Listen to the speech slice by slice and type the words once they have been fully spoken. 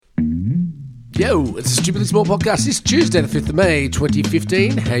Yo, it's a Stupidly Small Podcast. It's Tuesday, the 5th of May,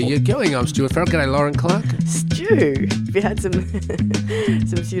 2015. How you going? I'm Stuart Farrell. G'day, Lauren Clark. Stu, have you had some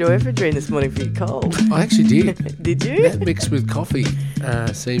pseudoephedrine this morning for your cold? I actually did. Did you? That mixed with coffee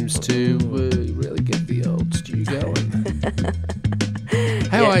seems to really get the old stew going.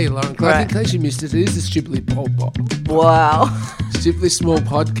 How are you, Lauren Clark? Right. In case you missed it, it is the Stupidly Wow. Stupidly Small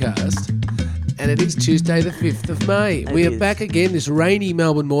Podcast. And it is Tuesday, the 5th of May. We are back again this rainy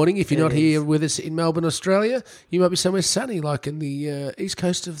Melbourne morning. If you're not here with us in Melbourne, Australia, you might be somewhere sunny, like in the east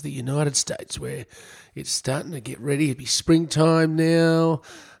coast of the United States, where it's starting to get ready. It'll be springtime now.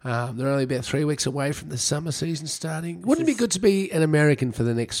 They're only about 3 weeks away from the summer season starting. Wouldn't it be good to be an American for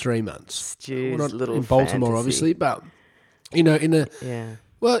the next 3 months? Stu's Well, not little in Baltimore, fantasy. obviously, but, you know, Yeah.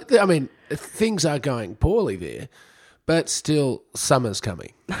 well, I mean, things are going poorly there, but still, summer's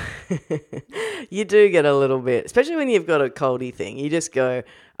coming. You do get a little bit, especially when you've got a coldy thing. You just go,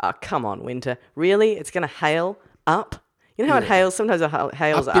 oh, come on, winter. Really? It's going to hail up? You know how it hails? Sometimes it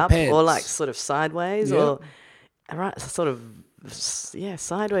hails Up your up pants. or like sort of sideways Yeah. or right, sort of,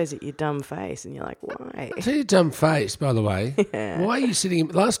 sideways at your dumb face. And you're like, why? I see your dumb face, by the way. Yeah. Why are you sitting?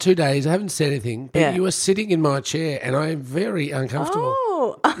 The last 2 days, I haven't said anything, but Yeah. you are sitting in my chair, and I am very uncomfortable.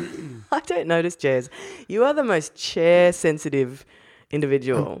 Oh, I don't notice chairs. You are the most chair-sensitive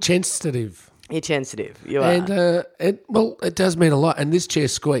individual. Sensitive. You're sensitive. You are. And, it does mean a lot, and this chair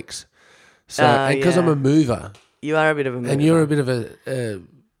squeaks. So, because I'm yeah. a mover, You are a bit of a mover. and you're a bit of a,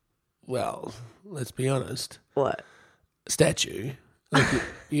 well, let's be honest, What? statue. Like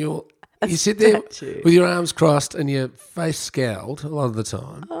you sit there statue. with your arms crossed and your face scowled a lot of the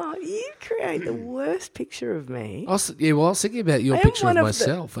time. Oh, you create the worst picture of me. I was thinking about your I am picture of one of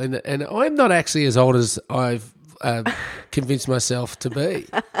myself, and I'm not actually as old as I've convinced myself to be.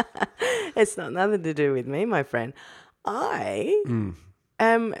 It's not nothing to do with me, my friend. You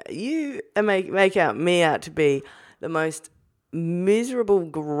make out me out to be the most miserable,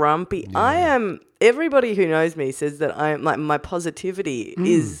 grumpy. Yeah. Everybody who knows me says that I am like my positivity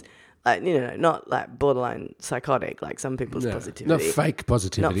is like, not like borderline psychotic like some people's positivity. Not fake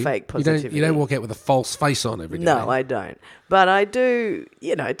positivity. Not fake positivity. You don't walk out with a false face on every day. No, I don't. But I do,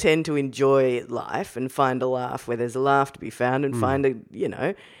 tend to enjoy life and find a laugh where there's a laugh to be found and find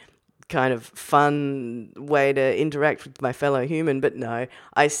a, kind of fun way to interact with my fellow human. But no,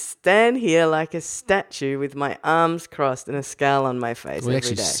 I stand here like a statue with my arms crossed and a scowl on my face We every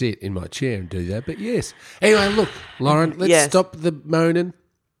actually day. sit in my chair and do that, but yes. Anyway, look, Lauren, let's Yes. stop the moaning.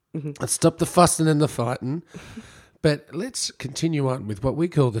 Let's stop the fussing and the fighting. But let's continue on with what we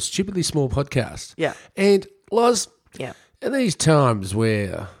call the Stupidly Small Podcast. Yeah. And, Loz, Yeah. in these times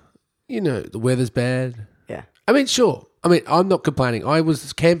where, the weather's bad. Yeah. I mean, sure. I mean, I'm not complaining. I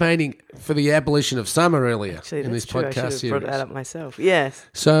was campaigning for the abolition of summer earlier Actually, in that's this true. I podcast should have series. brought that up myself. Yes.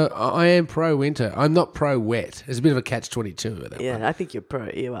 So I am pro-winter. I'm not pro-wet. There's a bit of a catch-22 with that Yeah, one. I think you're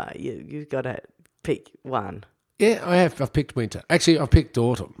pro. You are. You've got to pick one. Yeah, I have. I've picked winter. Actually, I've picked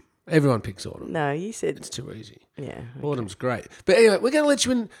autumn. Everyone picks autumn. No, you said... It's too easy. Yeah. Autumn's great. But anyway, we're going to let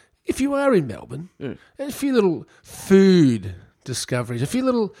you in, if you are in Melbourne, a few little food discoveries, a few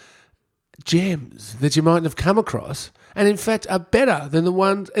little gems that you might have come across, and in fact are better than the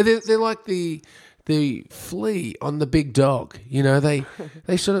ones. They're like the flea on the big dog.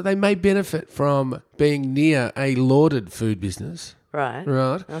 They may benefit from being near a lauded food business, Right.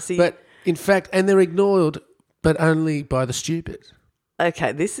 right? I see. But in fact, and they're ignored, but only by the stupid.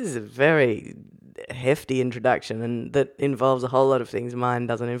 Okay, this is a very hefty introduction and that involves a whole lot of things mine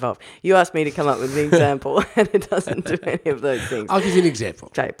doesn't involve. You asked me to come up with an example and it doesn't do any of those things. I'll give you an example.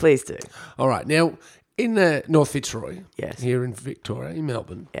 Okay, please do. All right. Now, in North Fitzroy, Yes. here in Victoria, in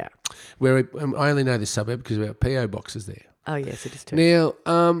Melbourne, Yeah. where I only know this suburb because our PO box is there. Oh, yes, it is too. Now,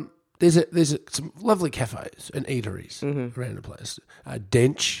 there's some lovely cafes and eateries Mm-hmm. around the place.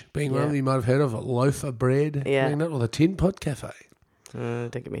 Dench being one of them you might have heard of, a loaf of bread, Yeah. or the Tin Pot Cafe,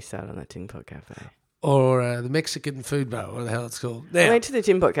 Don't get me started on that Tin Pot Cafe. or the Mexican food bar, what the hell it's called. I Now, went to the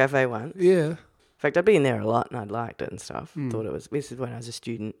Tin Pot Cafe once. yeah. In fact, I'd been there a lot and I'd liked it and stuff. Thought it was... This is when I was a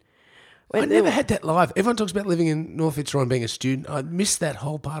student. I never had that life. Everyone talks about living in North Fitzroy and being a student. I missed that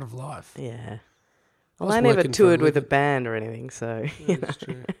whole part of life. Yeah. I Well, was I never working for toured with a living. band or anything, so... That's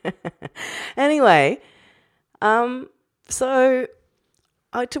true. Anyway, so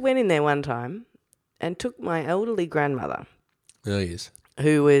I went in there one time and took my elderly grandmother, Oh, yes.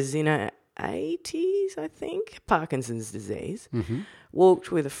 who was, 80s, I think, Parkinson's disease,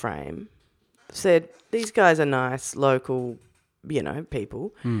 walked with a frame, said, these guys are nice, local,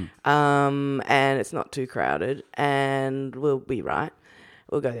 people, and it's not too crowded, and we'll be right.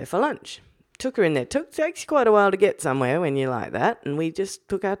 We'll go there for lunch. took her in there. Takes quite a while to get somewhere when you're like that, and we just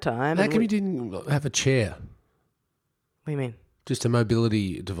took our time. How come you didn't have a chair? What do you mean? Just a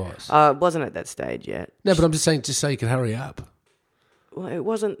mobility device. It wasn't at that stage yet. No, but I'm just saying, just so you could hurry up. Well, it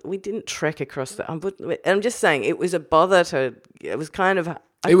wasn't. We didn't trek across the. I'm just saying it was a bother to. It was kind of.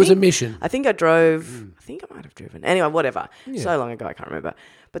 It was a mission. I think I drove. I think I might have driven. Anyway, whatever. Yeah. So long ago, I can't remember.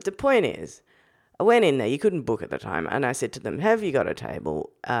 But the point is, I went in there. You couldn't book at the time, and I said to them, "Have you got a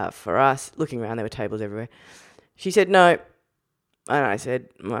table for us?" Looking around, there were tables everywhere. She said, "No," and I said,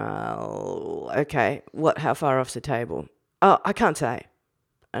 "Well, okay. What? How far off's the table?" "Oh, I can't say."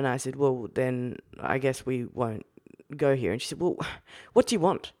 And I said, "Well, then I guess we won't go here." And she said, "Well, what do you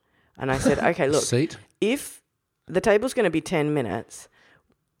want?" And I said, "Okay, look, Seat? If the table's going to be 10 minutes,"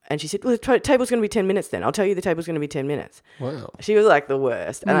 and she said, "Well, the table's going to be 10 minutes then. I'll tell you the table's going to be 10 minutes. Wow. She was like the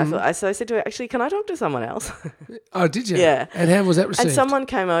worst. And so I said to her, "Actually, can I talk to someone else?" Oh, did you? Yeah. And how was that received? And someone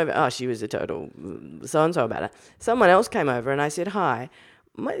came over. Oh, she was a total so-and-so about it. Someone else came over and I said, "Hi,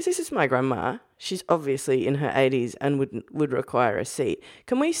 this is my grandma. She's obviously in her 80s and would require a seat.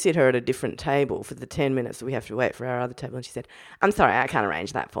 Can we sit her at a different table for the 10 minutes that we have to wait for our other table?" And she said, "I'm sorry, I can't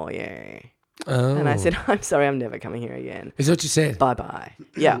arrange that for you." Oh. And I said, "I'm sorry, I'm never coming here again. Is that what you said? Bye-bye."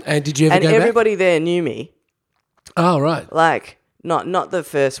 Yeah. And did you ever and go back? everybody there knew me. Oh, right. Like, not the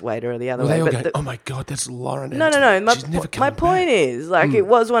first waiter or the other Well, way. they all but go, oh, my God, that's Lauren. No. She's never My coming point back. is, like, it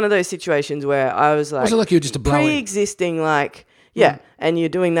was one of those situations where I was like... Was it like you were just a blow-in? Pre-existing, like, yeah, and you're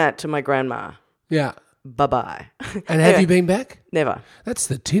doing that to my grandma. Yeah. Bye-bye. And have you been back? Never. That's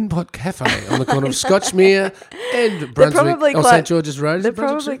the Tin Pot Cafe on the corner of Scotchmere and Brunswick. probably St. quite- George's Road. Is They're it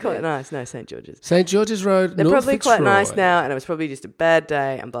Brunswick probably Street? quite nice. No, St. George's. St. George's Road, They're North probably quite Fitzroy. nice now, and it was probably just a bad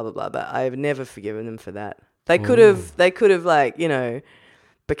day and blah, blah, blah, but I've never forgiven them for that. They could have, like, you know,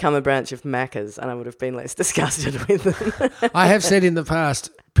 become a branch of Macca's and I would have been less disgusted with them. I have said in the past,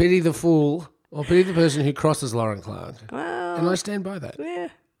 pity the fool or pity the person who crosses Lauren Clark. Well, And I stand by that. yeah,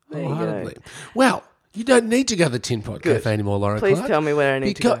 there you Wholeheartedly. go. Well, you don't need to go to the Tin Pot Good. Cafe anymore, Lauren Please Clark. tell me where I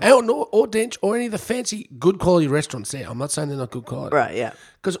need to go. Or Dench or any of the fancy good quality restaurants there. I'm not saying they're not good quality. Right, yeah.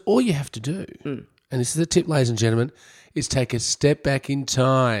 Because all you have to do, and this is the tip, ladies and gentlemen, is take a step back in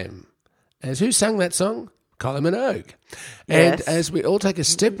time. As who sang that song? Kylie Minogue. And Yes. as we all take a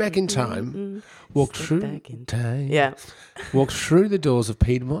step back in time, walk through time, Yeah. walk through the doors of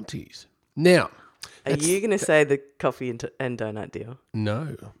Piedmonte's. Now, Are you going to say the coffee and donut deal?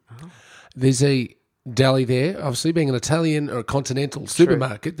 no. There's a deli there, obviously being an Italian or a continental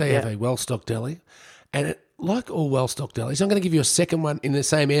supermarket, they have a well-stocked deli. And like all well-stocked delis, I'm going to give you a second one in the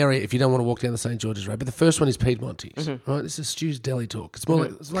same area if you don't want to walk down the St. George's Road. But the first one is Piedmonte's. Right? This is Stu's Deli Talk. It's more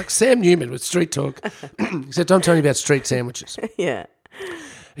it's like Sam Newman with Street Talk, except I'm telling you about street sandwiches. Yeah.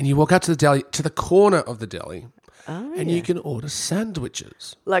 And you walk out to the deli, to the corner of the deli, Oh, and you can order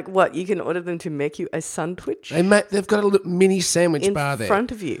sandwiches. Like what? You can order them to make you a sandwich They've got a little mini sandwich in bar there.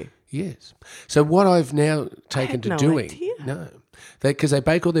 front of you. Yes. So what I've now taken to no doing, idea. because they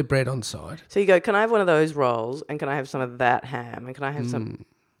bake all their bread on site. So you go, can I have one of those rolls and can I have some of that ham and can I have some...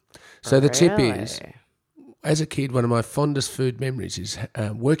 So the tip Really? is, as a kid, one of my fondest food memories is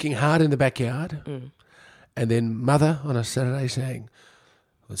working hard in the backyard and then mother on a Saturday saying,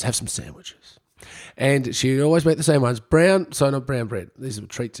 let's have some sandwiches. And she'd always make the same ones. Not brown bread. These are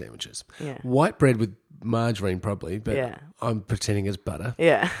treat sandwiches. Yeah. White bread with margarine probably, but Yeah. I'm pretending it's butter.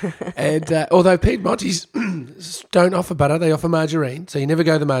 Yeah. And although Piedmonte's don't offer butter, they offer margarine, so you never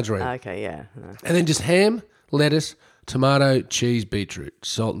go the margarine. Okay, yeah. No. And then just ham, lettuce, tomato, cheese, beetroot,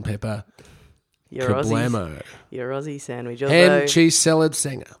 salt and pepper, Your Aussie, kablamo. your Aussie sandwich. Ham, Although, cheese, salad,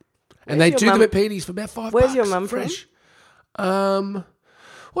 sanger. And they your do them mum- at Petey's for about $5. Where's your mum from? fresh. Well,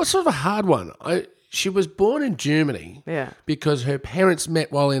 it's sort of a hard one. She was born in Germany Yeah. because her parents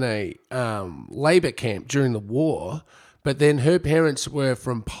met while in a labour camp during the war, but then her parents were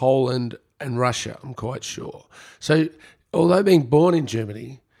from Poland and Russia, I'm quite sure. So although being born in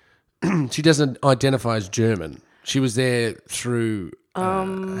Germany, she doesn't identify as German. She was there through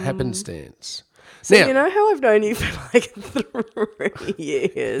happenstance. So Now- you know how I've known you for like 3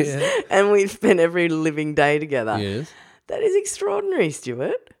 years Yeah. and we've spent every living day together? Yes. That is extraordinary,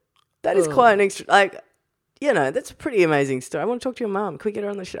 Stuart. That is quite an extra... Like, you know, that's a pretty amazing story. I want to talk to your mum. Can we get her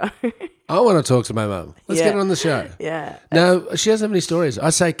on the show? I want to talk to my mum. Let's Yeah. get her on the show. Yeah. No, she doesn't have any stories. I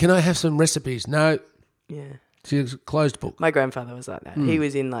say, can I have some recipes? No, Yeah. she's a closed book. My grandfather was like that. He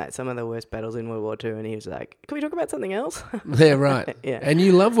was in like some of the worst battles in World War II and he was like, can we talk about something else? Yeah, right. Yeah. And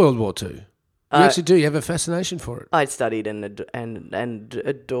you love World War II. You actually do. You have a fascination for it. I studied and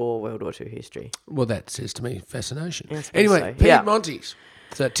adore World War II history. Well, that says to me fascination. Yeah, I suppose Anyway, so. Yeah. Piedmonte's.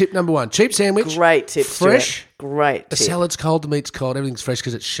 So tip number 1, cheap sandwich. Great tip, fresh. Stuart. Great The tip. salad's cold, the meat's cold, everything's fresh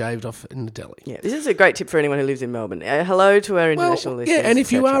because it's shaved off in the deli. Yeah, this is a great tip for anyone who lives in Melbourne. Hello to our international listeners. Yeah, and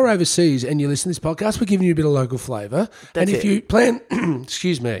if you etc. are overseas and you listen to this podcast, we're giving you a bit of local flavour. And if you plan,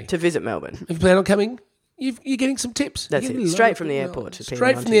 excuse me, to visit Melbourne, if you plan on coming, you're getting some tips. That's it. Straight from the airport.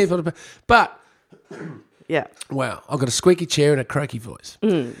 Straight from the airport. But yeah, wow, I've got a squeaky chair and a croaky voice.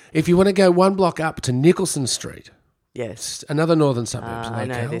 If you want to go one block up to Nicholson Street, yes, another northern suburbs I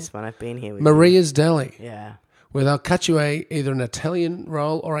know locale, this one. I've been here with Maria's Deli. Yeah. Where they'll cut you either an Italian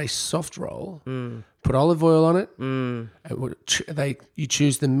roll or a soft roll, put olive oil on it. You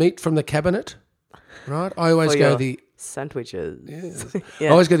choose the meat from the cabinet, right? I always go the sandwiches. I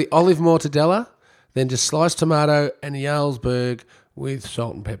always go the olive mortadella, then just sliced tomato and Jarlsberg with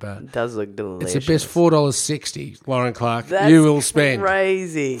salt and pepper. It does look delicious. It's the best $4.60, Lauren Clark. That's you will spend.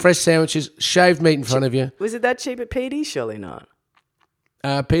 Crazy. Fresh sandwiches, shaved meat in front of you. Was it that cheap at Petey's? Surely not.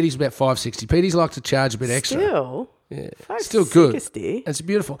 Petey's about $5.60. Petey's like to charge a bit extra. Still? Yeah, still good. It's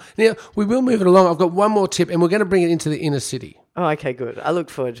beautiful. Now, we will move it along. I've got one more tip, and we're going to bring it into the inner city. Oh, okay, good. I look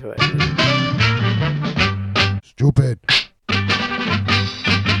forward to it. Stupid.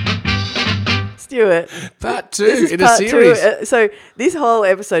 Stuart. Part 2 in a series. So this whole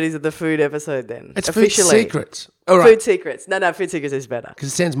episode is the food episode then. It's officially. Food Secrets. All right. Food Secrets. No, Food Secrets is better. Because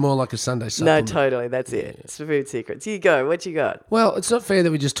it sounds more like a Sunday supplement. No, totally. That's it. It's Food Secrets. You go. What you got? Well, it's not fair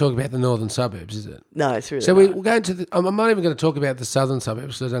that we just talk about the northern suburbs, is it? No, it's really So not. we'll go into the... I'm not even going to talk about the southern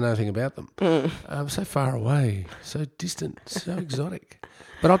suburbs because I don't know anything about them. So far away, so distant, so exotic.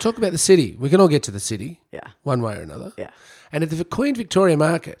 But I'll talk about the city. We can all get to the city. Yeah. One way or another. Yeah. And at the Queen Victoria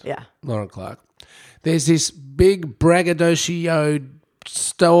Market, Yeah. Lauren Clark, there's this big braggadocio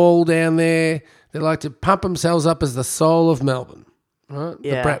stall down there. They like to pump themselves up as the soul of Melbourne, right?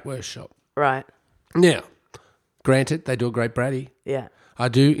 Yeah. The Bratwurst shop. Right. Now, granted, they do a great bratty. Yeah. I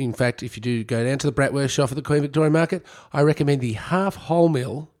do, in fact, if you do go down to the Bratwurst shop at the Queen Victoria Market, I recommend the half whole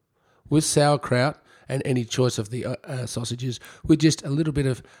meal with sauerkraut and any choice of the sausages with just a little bit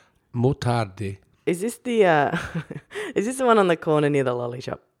of moutarde. Is this the is this the one on the corner near the lolly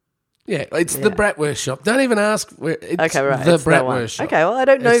shop? Yeah, it's the Bratwurst shop. Don't even ask where it's okay, right. the it's that one. Bratwurst shop. Okay, well, I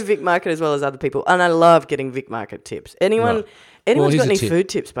don't know Vic Market as well as other people, and I love getting Vic Market tips. Anyone's got any food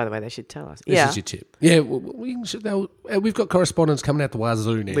tips, by the way, they should tell us. This is your tip. Yeah, we've got correspondents coming out the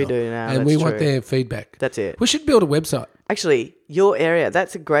wazoo now. We do now, and we want their feedback. That's it. We should build a website. Actually, your area,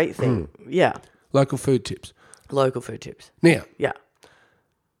 that's a great thing. Yeah. Local food tips. Local food tips. Now, Yeah.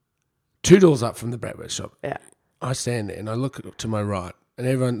 2 doors up from the Bratwurst shop, Yeah. I stand there and I look to my right, and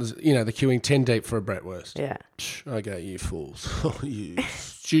everyone's, they're queuing 10 deep for a bratwurst. Yeah. I go, you fools. You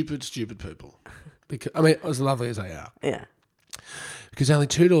stupid people. Because, I mean, as lovely as they are. Yeah. Because only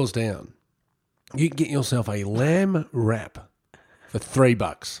 2 doors down, you can get yourself a lamb wrap for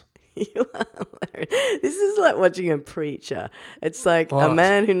 $3. You are hilarious. This is like watching a preacher. It's like What? a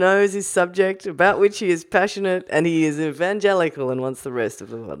man who knows his subject, about which he is passionate, and he is evangelical and wants the rest of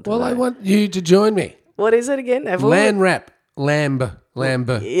the world to Well, know. I want you to join me. What is it again? Lamb wrap. Lamb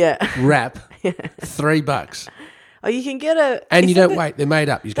Yeah. wrap. $3. Oh, you can get a... And you isn't don't it- wait. They're made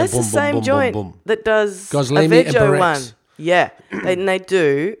up. You just That's go the boom, same boom, boom, joint boom, boom. that does Goslimi a and veggie Barrett's. one. Yeah. And they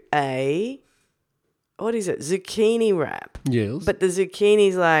do a... What is it? Zucchini wrap. Yes. But the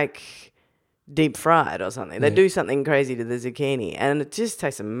zucchini's like deep fried or something. They do something crazy to the zucchini, and it just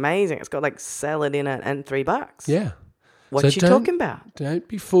tastes amazing. It's got like salad in it and $3. Yeah. What So you talking about? Don't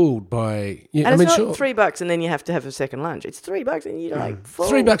be fooled by... Yeah, And I mean, it's sure. not $3 and then you have to have a second lunch. It's $3 and you're like full.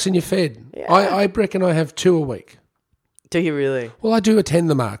 $3 and you're fed. Yeah. I reckon I have 2 a week. Do you really? Well, I do attend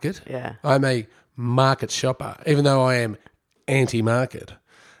the market. Yeah. I'm a market shopper, even though I am anti-market.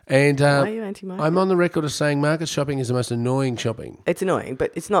 And Why are you anti-market? I'm on the record of saying market shopping is the most annoying shopping. It's annoying,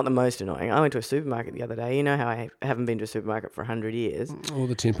 but it's not the most annoying. I went to a supermarket the other day. You know how I haven't been to a supermarket for 100 years. Or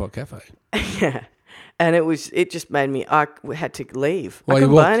the Tin Pot Cafe. Yeah. And it just made me, I had to leave. Well, I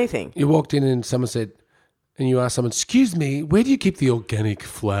couldn't buy anything. You walked in and someone said, and you asked someone, excuse me, where do you keep the organic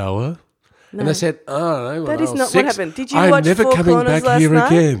flour? No. And they said, oh, I don't know. That when is I was not what 6, happened. Did you I'm watch never Four coming Corners back last here night?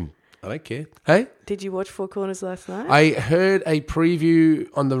 again. I don't care. Hey? Did you watch Four Corners last night? I heard a preview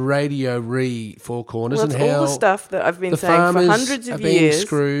on the radio Four Corners Well, and it's how all the stuff that I've been the saying for farmers hundreds are of being years.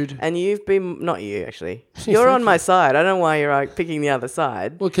 screwed. And you've been, not you actually. You're on my side. I don't know why you're like picking the other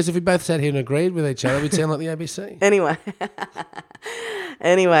side. Well, because if we both sat here and agreed with each other, we'd sound like the ABC. Anyway.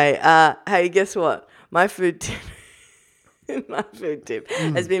 Hey, guess what? My food tip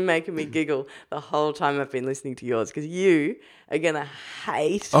has been making me giggle the whole time I've been listening to yours, because you are going to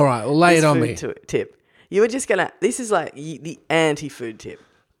hate All right, well, lay this it on food me. Tip. You were just going to, this is like the anti-food tip.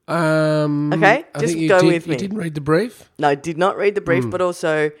 Okay, I just think go with me. You didn't read the brief? No, I did not read the brief, but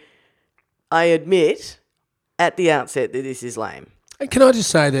also I admit at the outset that this is lame. And can I just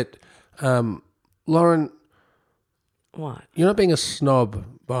say that, Lauren, What? you're not being a snob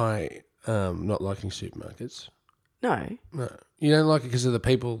by not liking supermarkets. No. No, you don't like it because of the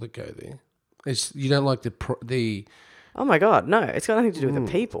people that go there. You don't like the Oh my God, no! It's got nothing to do with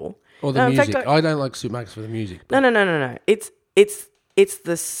the people or the no, music. In fact, I don't like supermarkets for the music. No. It's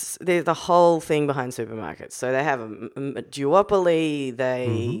the whole thing behind supermarkets. So they have a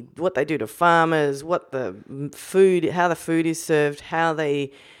duopoly. What they do to farmers, what the food, how the food is served, how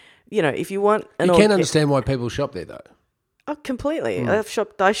they, if you want, You can't understand why people shop there though. Oh, completely. I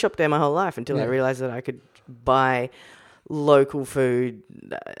shopped there my whole life until I realized that I could buy local food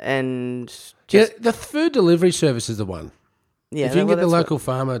and the food delivery service is the one. Yeah, if you can get the local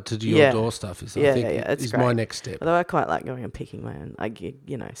farmer to do your door stuff, is my next step. Although I quite like going and picking my own,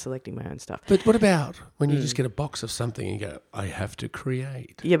 selecting my own stuff. But what about when you just get a box of something and you go, I have to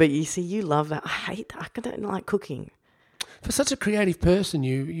create? Yeah, but you see, you love that. I hate that. I don't like cooking. For such a creative person,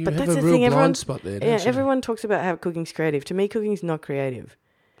 you but have that's a the real thing, blind spot there, don't you? Everyone talks about how cooking's creative. To me, cooking's not creative.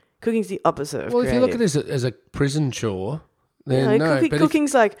 Cooking's the opposite of creative. Well, if you look at it as a prison chore, then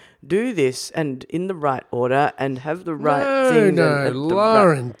cooking's like, do this and in the right order and have the right things. No,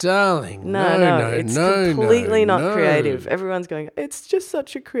 Lauren, darling. No, it's completely not creative. Everyone's going, it's just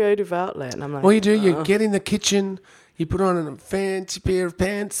such a creative outlet. And I'm like, well, you do. You get in the kitchen, you put on a fancy pair of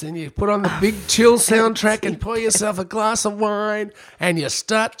pants and you put on the big chill soundtrack and pour yourself a glass of wine and you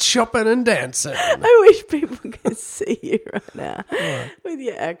start chopping and dancing. I wish people could see you right now with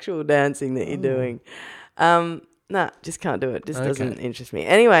your actual dancing that you're doing. No, just can't do it. Just doesn't interest me.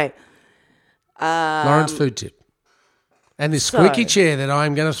 Anyway. Lauren's food tip. And this squeaky chair that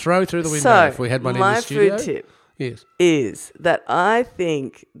I'm going to throw through the window if we had one in the studio. My food tip is that I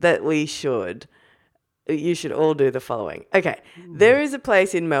think that you should all do the following. Okay, there is a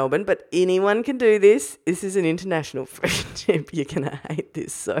place in Melbourne, but anyone can do this. This is an international food tip. You're going to hate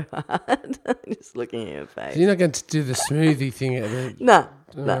this so hard. I'm just looking at your face. So you're not going to do the smoothie thing? No.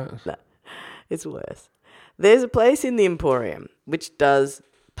 It's worse. There's a place in the Emporium which does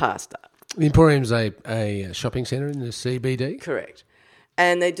pasta. The Emporium's a shopping centre in the CBD? Correct.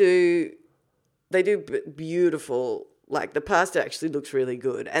 And they do beautiful, like the pasta actually looks really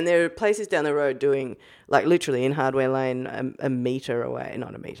good. And there are places down the road doing, like literally in Hardware Lane, a metre away,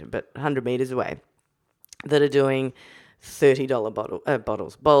 not a metre, but 100 metres away, that are doing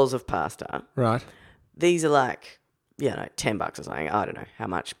 $30 bowls of pasta. Right. These are like, $10 or something. I don't know how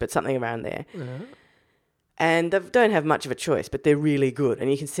much, but something around there. Yeah. And they don't have much of a choice, but they're really good. And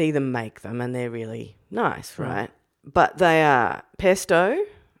you can see them make them, and they're really nice, right? But they are pesto.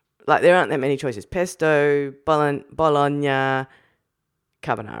 Like, there aren't that many choices. Pesto, bologna,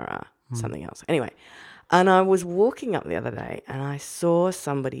 carbonara, something else. Anyway, and I was walking up the other day, and I saw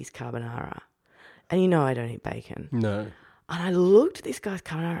somebody's carbonara. And I don't eat bacon. No. And I looked at this guy's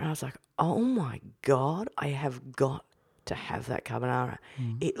carbonara, and I was like, oh, my God, I have got to have that carbonara.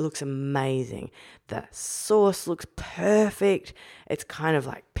 It looks amazing. The sauce looks perfect. It's kind of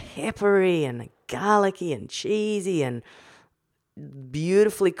like peppery and garlicky and cheesy and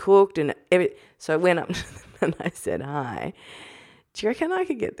beautifully cooked and so I went up to them and I said, hi, do you reckon I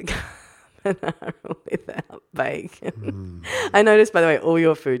could get the carbonara without bacon? I noticed, by the way, all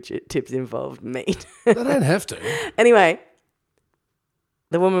your food tips involved meat. They don't have to. Anyway,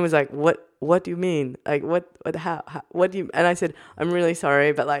 the woman was like, what do you mean? Like, how, what do you, and I said, I'm really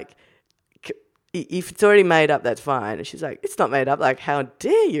sorry, but like, if it's already made up, that's fine. And she's like, it's not made up. Like, how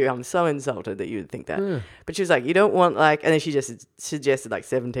dare you? I'm so insulted that you would think that. Yeah. But she was like, you don't want like, and then she just suggested like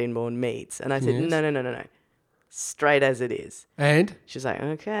 17 more meats. And I said, no. Straight as it is. And? She's like,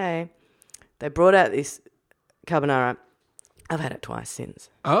 okay. They brought out this carbonara. I've had it twice since.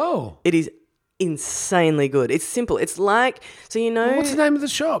 Oh. It is insanely good. It's simple. It's like, so Well, what's the name of the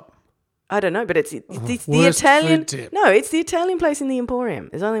shop? I don't know, but it's the Italian. No, it's the Italian place in the Emporium.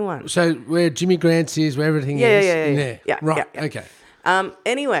 There's only one. So where Jimmy Grant's is, where everything is in there. Yeah, right. Yeah. Okay.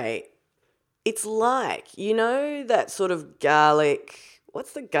 Anyway, it's like, that sort of garlic.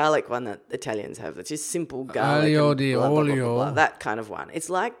 What's the garlic one that Italians have? It's just simple garlic. Aglio di olio. That kind of one. It's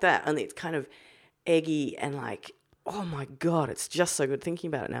like that, only it's kind of eggy and like, oh my God, it's just so good. Thinking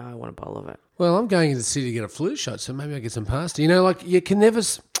about it now, I want a bowl of it. Well, I'm going into the city to get a flu shot, so maybe I'll get some pasta.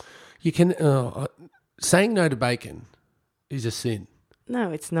 Saying no to bacon is a sin.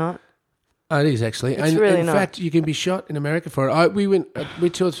 No, it's not. Oh, it is actually. It's really not. In fact, you can be shot in America for it. We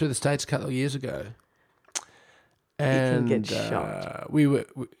toured through the States a couple of years ago. And you can get shot.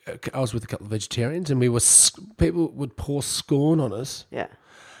 I was with a couple of vegetarians, and people would pour scorn on us. Yeah.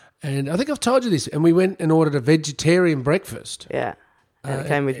 And I think I've told you this. And we went and ordered a vegetarian breakfast. Yeah. And it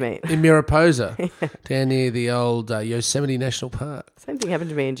came with meat. In Mariposa, down near the old Yosemite National Park. Same thing happened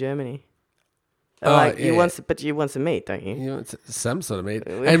to me in Germany. Yeah. you want some meat, don't you? You want some sort of meat.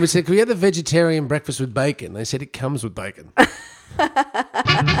 And we said, can we have the vegetarian breakfast with bacon? They said it comes with bacon.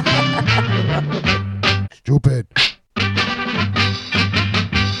 Stupid.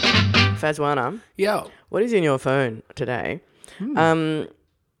 Fazwana, Yeah. what is in your phone today?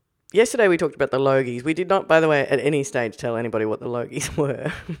 Yesterday we talked about the Logies. We did not, by the way, at any stage tell anybody what the Logies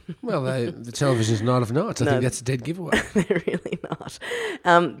were. Well, the television's Night of Nights. I think that's a dead giveaway. They're really not.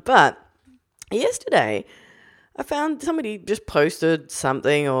 But yesterday I found somebody just posted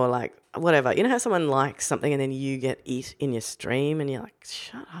something or like whatever. You know how someone likes something and then you get it in your stream and you're like,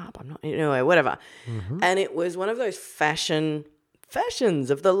 shut up, I'm not, anyway, whatever. Mm-hmm. And it was one of those fashions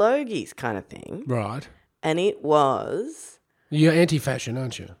of the Logies kind of thing. Right. And it was... You're anti-fashion,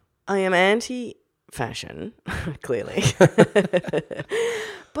 aren't you? I am anti-fashion, clearly.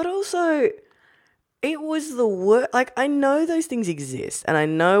 But also, it was the worst. Like, I know those things exist and I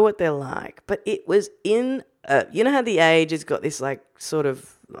know what they're like, but it was in... you know how The Age has got this, like, sort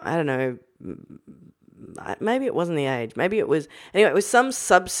of, I don't know, maybe it wasn't The Age. Maybe it was... Anyway, it was some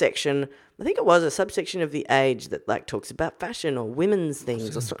subsection... I think it was a subsection of The Age that, like, talks about fashion or women's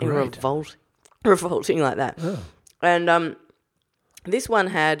things or something revolting like that. Oh. And this one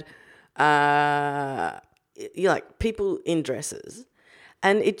had... like people in dresses,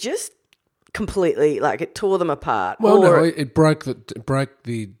 and it just completely like it tore them apart. Well, no, it broke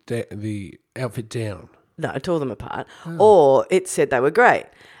the outfit down. No, it tore them apart. Oh. Or it said they were great,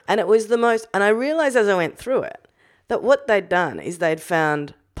 and it was the most. And I realised as I went through it that what they'd done is they'd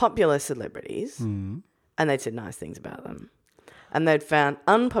found popular celebrities, and they'd said nice things about them, and they'd found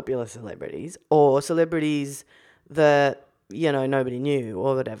unpopular celebrities or celebrities that nobody knew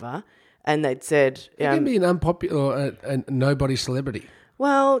or whatever. And they'd said... You can be an unpopular and nobody celebrity.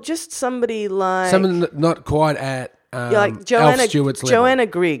 Well, just somebody like... Someone not quite at like Alf Stewart's level. Joanna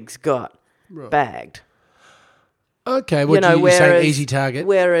Griggs got bagged. Okay, what you saying easy target?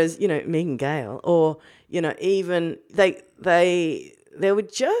 Whereas, Megan Gale or, even... They were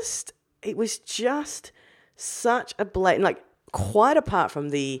just... It was just such a blatant... Like, quite apart from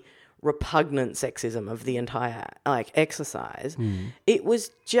the... repugnant sexism of the entire exercise, it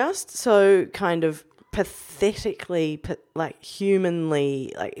was just so kind of pathetically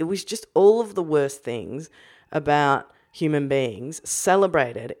humanly, it was just all of the worst things about human beings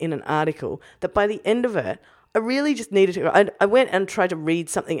celebrated in an article that by the end of it I really just needed to I went and tried to read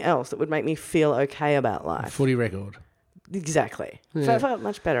something else that would make me feel okay about life. A footy record. Exactly. Yeah. Felt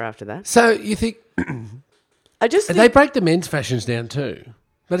much better after that. So you think they break the men's fashions down too.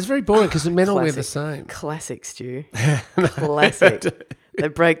 But it's very boring because the men all wear the same. Classic, Stu. Classic. They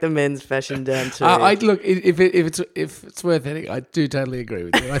break the men's fashion down too. Look, if it's worth anything, I do totally agree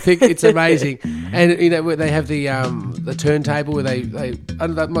with you. I think it's amazing, and they have the turntable where they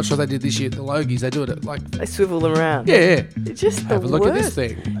I'm not sure they did this year at the Logies. They do it they swivel them around. Yeah, it's just have a look at this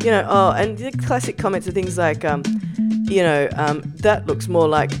thing. And the classic comments are things like, that looks more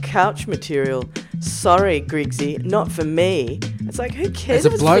like couch material. Sorry, Griggsy, not for me. It's like, who cares?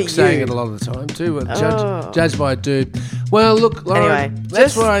 There's a bloke saying it a lot of the time too, judged by a dude. Well, look, Lauren, anyway,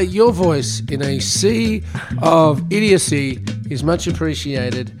 that's why your voice in a sea of idiocy is much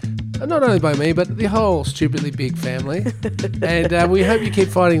appreciated. Not only by me, but the whole stupidly big family. And we hope you keep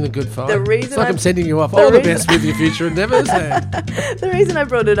fighting the good fight. It's like I'm sending you off. All the best with your future endeavours. The reason I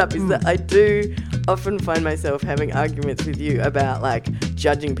brought it up is that I do often find myself having arguments with you about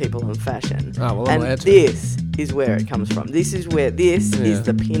judging people on fashion. Oh, well, and this is where it comes from. This is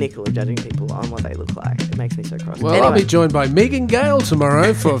the pinnacle of judging people on what they look like. It makes me so cross. Well, anyway. I'll be joined by Megan Gale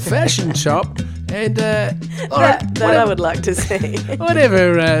tomorrow for Fashion Shop. And that I would like to see.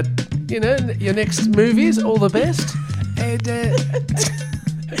 Whatever, your next move is, all the best. And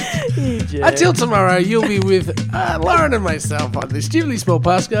until tomorrow, you'll be with Lauren and myself on the Stupidly Small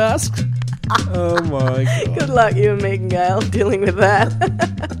Podcast. Oh, my God. Good luck, you and Megan Gale, dealing with that.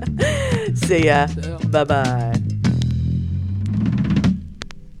 See ya. Bye-bye.